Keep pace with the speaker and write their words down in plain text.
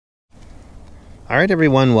All right,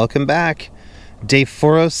 everyone, welcome back. Day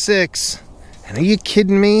 406. And are you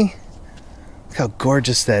kidding me? Look how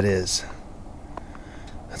gorgeous that is.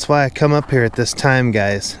 That's why I come up here at this time,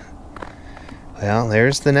 guys. Well,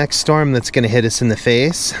 there's the next storm that's going to hit us in the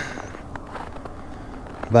face.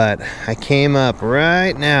 But I came up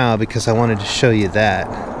right now because I wanted to show you that.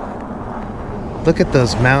 Look at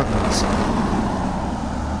those mountains.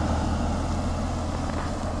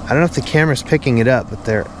 I don't know if the camera's picking it up, but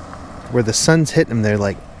they're where the sun's hitting them, they're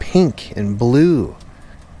like pink and blue.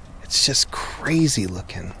 It's just crazy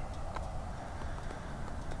looking.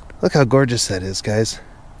 Look how gorgeous that is, guys.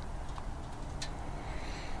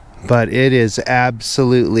 But it is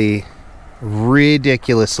absolutely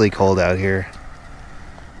ridiculously cold out here.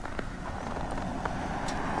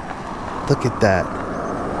 Look at that.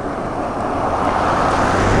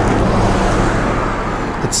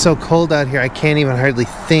 It's so cold out here, I can't even hardly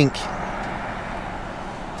think.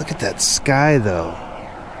 Look at that sky, though.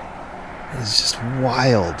 It's just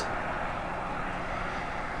wild.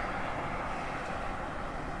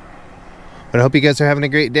 But I hope you guys are having a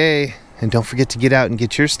great day. And don't forget to get out and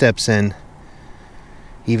get your steps in.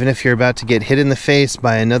 Even if you're about to get hit in the face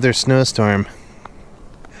by another snowstorm.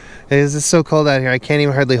 It's just so cold out here, I can't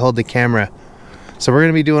even hardly hold the camera. So we're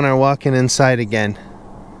going to be doing our walking inside again.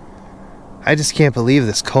 I just can't believe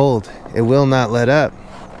this cold. It will not let up.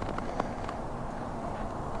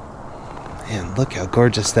 Man, look how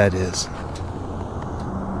gorgeous that is.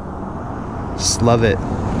 Just love it.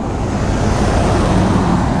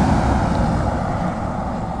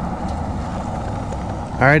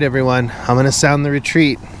 Alright, everyone, I'm going to sound the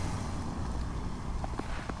retreat.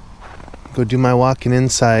 Go do my walking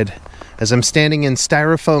inside as I'm standing in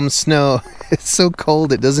styrofoam snow. It's so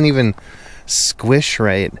cold it doesn't even squish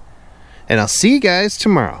right. And I'll see you guys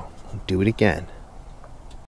tomorrow. Do it again.